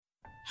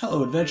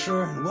Hello,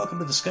 adventurer, and welcome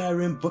to the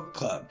Skyrim Book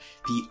Club,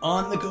 the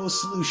on-the-go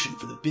solution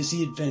for the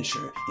busy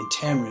adventurer in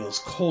Tamriel's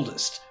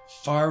coldest,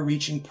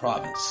 far-reaching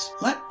province.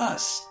 Let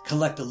us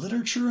collect the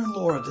literature and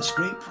lore of this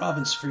great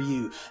province for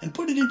you and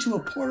put it into a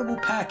portable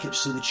package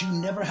so that you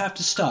never have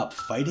to stop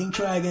fighting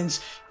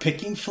dragons,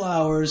 picking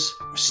flowers,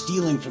 or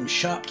stealing from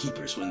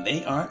shopkeepers when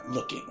they aren't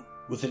looking.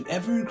 With an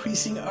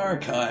ever-increasing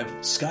archive,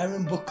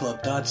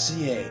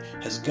 SkyrimBookClub.ca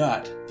has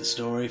got the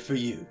story for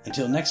you.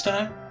 Until next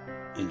time,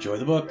 enjoy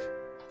the book.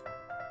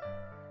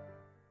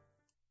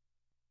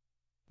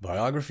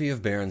 Biography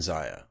of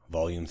Baranziah,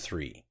 Volume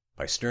 3,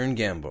 by Stern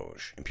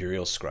Gamboj,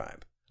 Imperial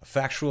Scribe. A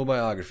factual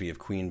biography of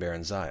Queen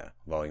Baranziah,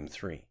 Volume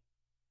 3.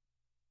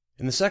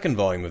 In the second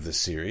volume of this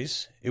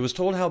series, it was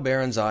told how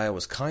Baranziah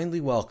was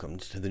kindly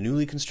welcomed to the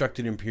newly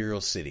constructed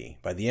imperial city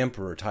by the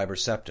Emperor Tiber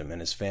Septim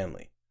and his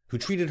family, who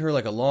treated her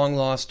like a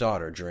long-lost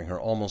daughter during her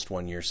almost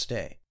one-year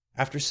stay.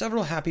 After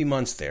several happy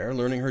months there,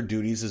 learning her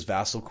duties as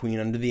vassal queen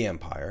under the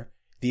Empire,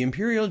 the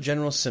Imperial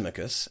General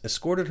Symmachus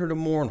escorted her to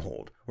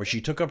Mournhold, where she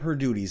took up her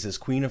duties as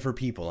queen of her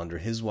people under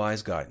his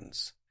wise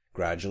guidance.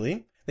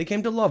 Gradually, they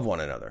came to love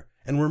one another,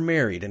 and were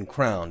married and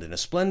crowned in a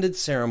splendid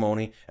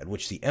ceremony at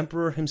which the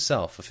Emperor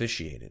himself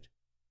officiated.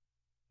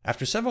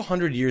 After several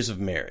hundred years of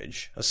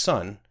marriage, a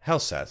son,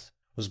 Helseth,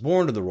 was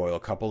born to the royal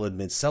couple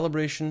amid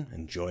celebration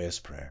and joyous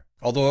prayer.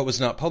 Although it was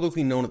not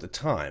publicly known at the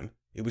time,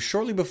 it was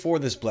shortly before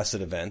this blessed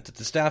event that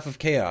the Staff of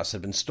Chaos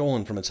had been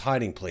stolen from its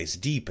hiding place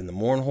deep in the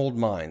Mournhold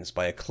mines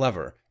by a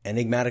clever,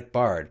 enigmatic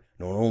bard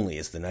known only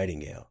as the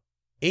Nightingale.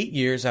 8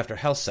 years after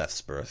Helseth's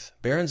birth,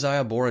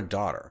 Baranziah bore a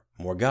daughter,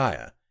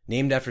 Morgaya,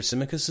 named after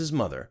Symmachus's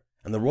mother,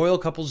 and the royal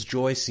couple's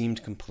joy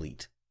seemed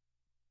complete.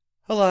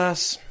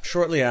 Alas,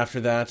 shortly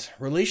after that,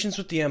 relations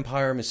with the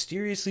Empire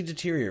mysteriously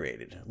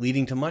deteriorated,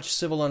 leading to much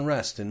civil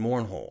unrest in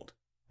Mournhold.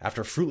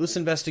 After fruitless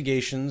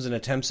investigations and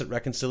attempts at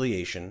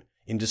reconciliation,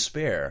 in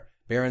despair,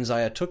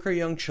 Baranziah took her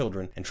young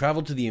children and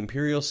traveled to the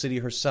imperial city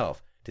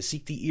herself to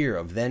seek the ear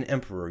of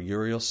then-Emperor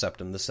Uriel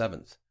Septim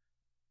VII.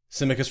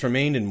 Symmachus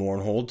remained in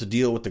Mournhold to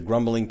deal with the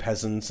grumbling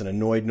peasants and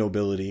annoyed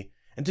nobility,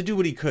 and to do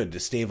what he could to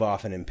stave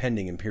off an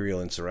impending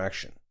imperial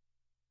insurrection.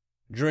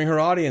 During her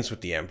audience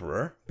with the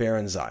Emperor,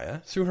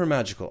 Baranziah, through her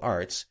magical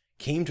arts,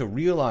 came to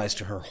realize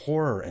to her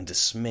horror and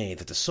dismay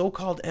that the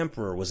so-called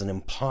Emperor was an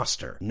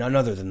impostor, none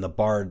other than the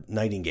bard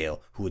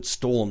Nightingale who had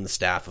stolen the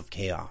Staff of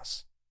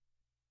Chaos.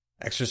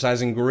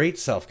 Exercising great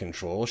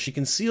self-control, she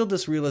concealed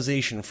this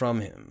realization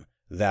from him.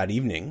 That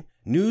evening,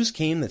 news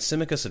came that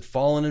Symmachus had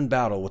fallen in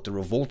battle with the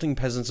revolting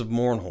peasants of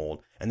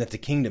Mournhold, and that the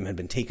kingdom had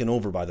been taken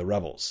over by the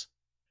rebels.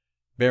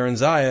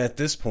 Baranziah at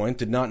this point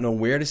did not know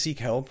where to seek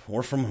help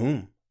or from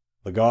whom.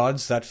 The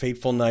gods, that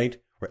fateful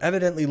night, were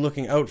evidently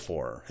looking out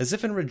for her, as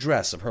if in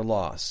redress of her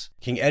loss.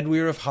 King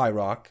Edwyr of High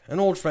Rock, an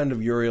old friend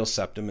of Uriel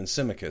Septim and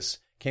Symmachus,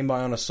 came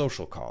by on a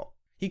social call.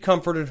 He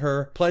comforted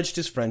her, pledged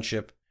his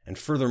friendship, and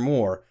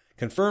furthermore,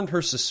 confirmed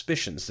her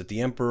suspicions that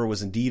the Emperor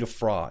was indeed a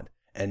fraud,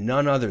 and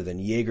none other than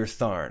Jaeger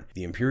Tharn,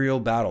 the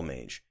Imperial Battle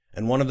Mage,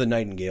 and one of the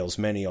Nightingale's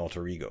many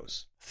alter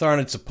egos. Tharn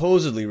had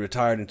supposedly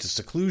retired into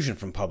seclusion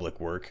from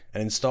public work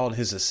and installed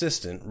his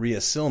assistant, Rhea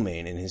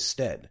Silmain, in his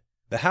stead.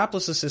 The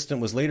hapless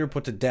assistant was later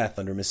put to death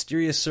under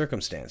mysterious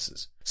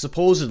circumstances.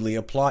 Supposedly,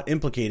 a plot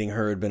implicating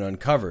her had been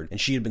uncovered,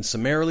 and she had been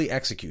summarily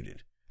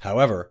executed.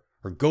 However,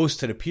 her ghost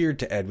had appeared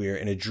to Edwyr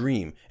in a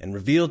dream and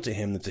revealed to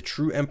him that the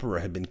true Emperor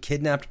had been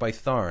kidnapped by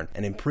Tharn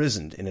and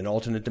imprisoned in an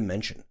alternate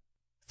dimension.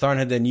 Tharn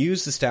had then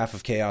used the Staff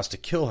of Chaos to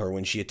kill her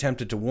when she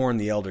attempted to warn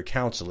the Elder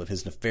Council of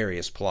his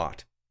nefarious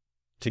plot.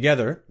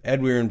 Together,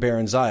 Edwyr and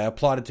Baranziah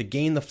plotted to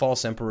gain the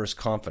false Emperor's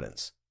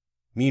confidence.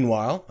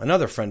 Meanwhile,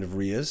 another friend of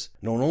Rhea's,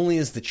 known only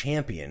as the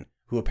Champion,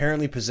 who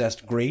apparently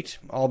possessed great,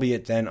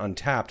 albeit then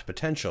untapped,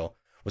 potential,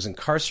 was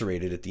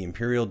incarcerated at the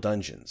Imperial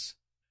dungeons.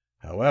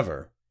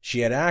 However,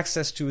 she had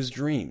access to his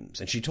dreams,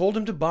 and she told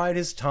him to bide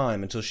his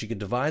time until she could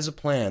devise a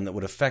plan that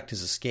would effect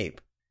his escape.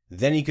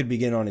 Then he could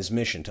begin on his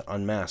mission to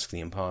unmask the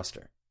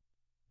impostor.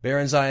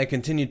 Baranziah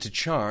continued to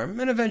charm,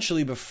 and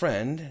eventually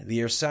befriend,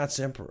 the ersatz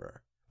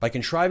Emperor. By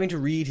contriving to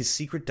read his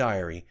secret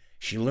diary,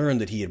 she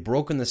learned that he had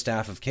broken the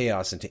Staff of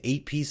Chaos into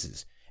 8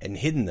 pieces and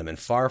hidden them in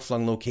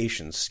far-flung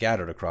locations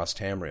scattered across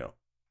Tamriel.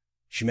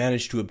 She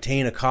managed to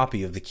obtain a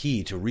copy of the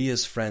key to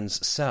Rhea's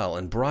friend's cell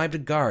and bribed a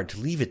guard to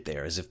leave it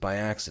there as if by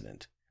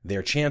accident.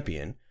 Their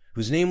champion,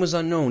 whose name was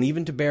unknown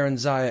even to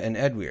Baranziah and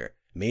Edwyr,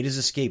 made his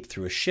escape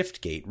through a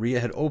shift gate Rhea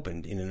had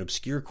opened in an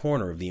obscure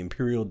corner of the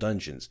Imperial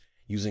dungeons,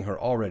 using her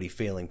already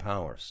failing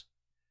powers.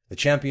 The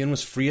champion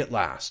was free at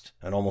last,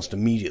 and almost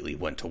immediately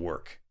went to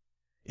work.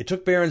 It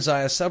took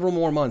Baranziah several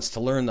more months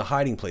to learn the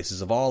hiding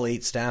places of all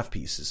 8 staff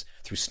pieces,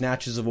 through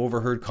snatches of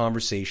overheard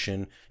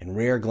conversation and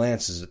rare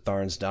glances at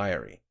Tharn's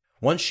diary.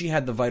 Once she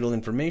had the vital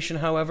information,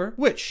 however,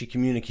 which she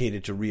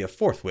communicated to Rhea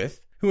forthwith,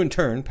 who in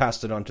turn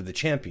passed it on to the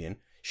champion,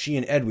 she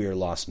and Edwyr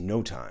lost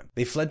no time.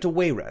 They fled to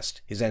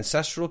Wayrest, his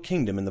ancestral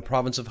kingdom in the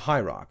province of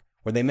High Rock,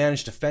 where they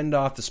managed to fend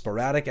off the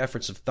sporadic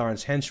efforts of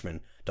Tharn's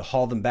henchmen to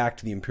haul them back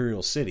to the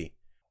Imperial City,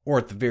 or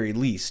at the very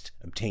least,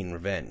 obtain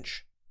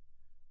revenge.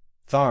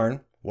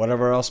 Tharn,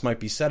 whatever else might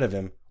be said of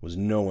him, was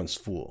no one's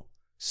fool.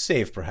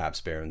 save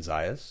perhaps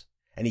Barenziah's,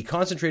 and he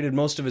concentrated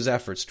most of his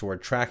efforts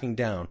toward tracking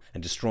down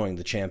and destroying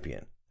the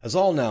champion. As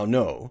all now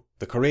know,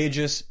 the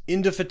courageous,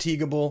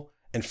 indefatigable,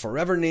 and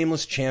forever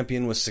nameless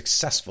champion was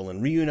successful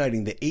in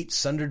reuniting the 8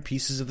 sundered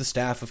pieces of the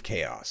Staff of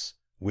Chaos.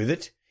 With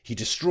it, he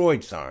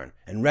destroyed Tharn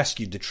and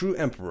rescued the true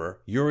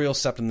Emperor, Uriel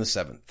Septim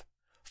VII.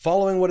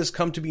 Following what has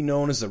come to be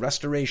known as the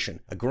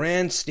Restoration, a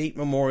grand state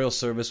memorial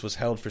service was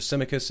held for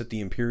Symmachus at the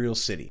Imperial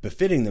City,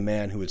 befitting the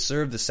man who had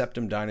served the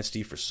Septim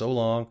dynasty for so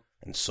long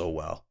and so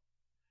well.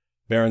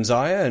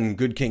 Barenziah and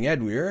good King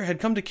Edwyr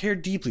had come to care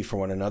deeply for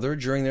one another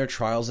during their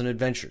trials and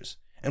adventures,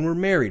 and were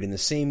married in the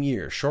same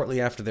year shortly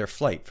after their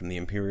flight from the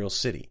Imperial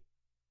City.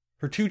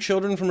 Her 2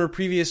 children from her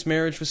previous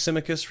marriage with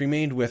Symmachus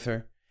remained with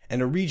her,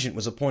 and a regent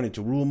was appointed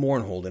to rule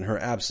Mournhold in her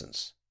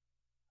absence.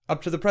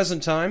 Up to the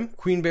present time,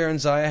 Queen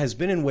Barenziah has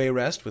been in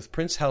Wayrest with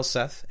Prince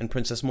Helseth and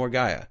Princess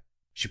Morgaya.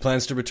 She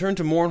plans to return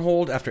to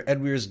Mournhold after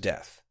Edwyr's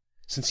death.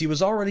 Since he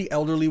was already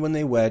elderly when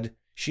they wed,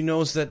 she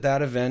knows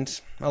that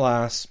event,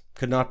 alas,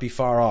 could not be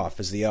far off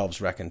as the elves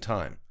reckon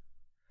time.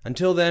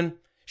 Until then,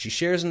 she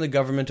shares in the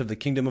government of the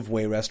Kingdom of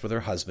Wayrest with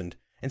her husband,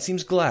 and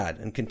seems glad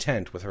and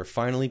content with her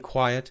finally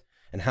quiet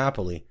and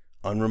happily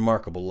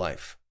unremarkable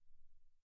life.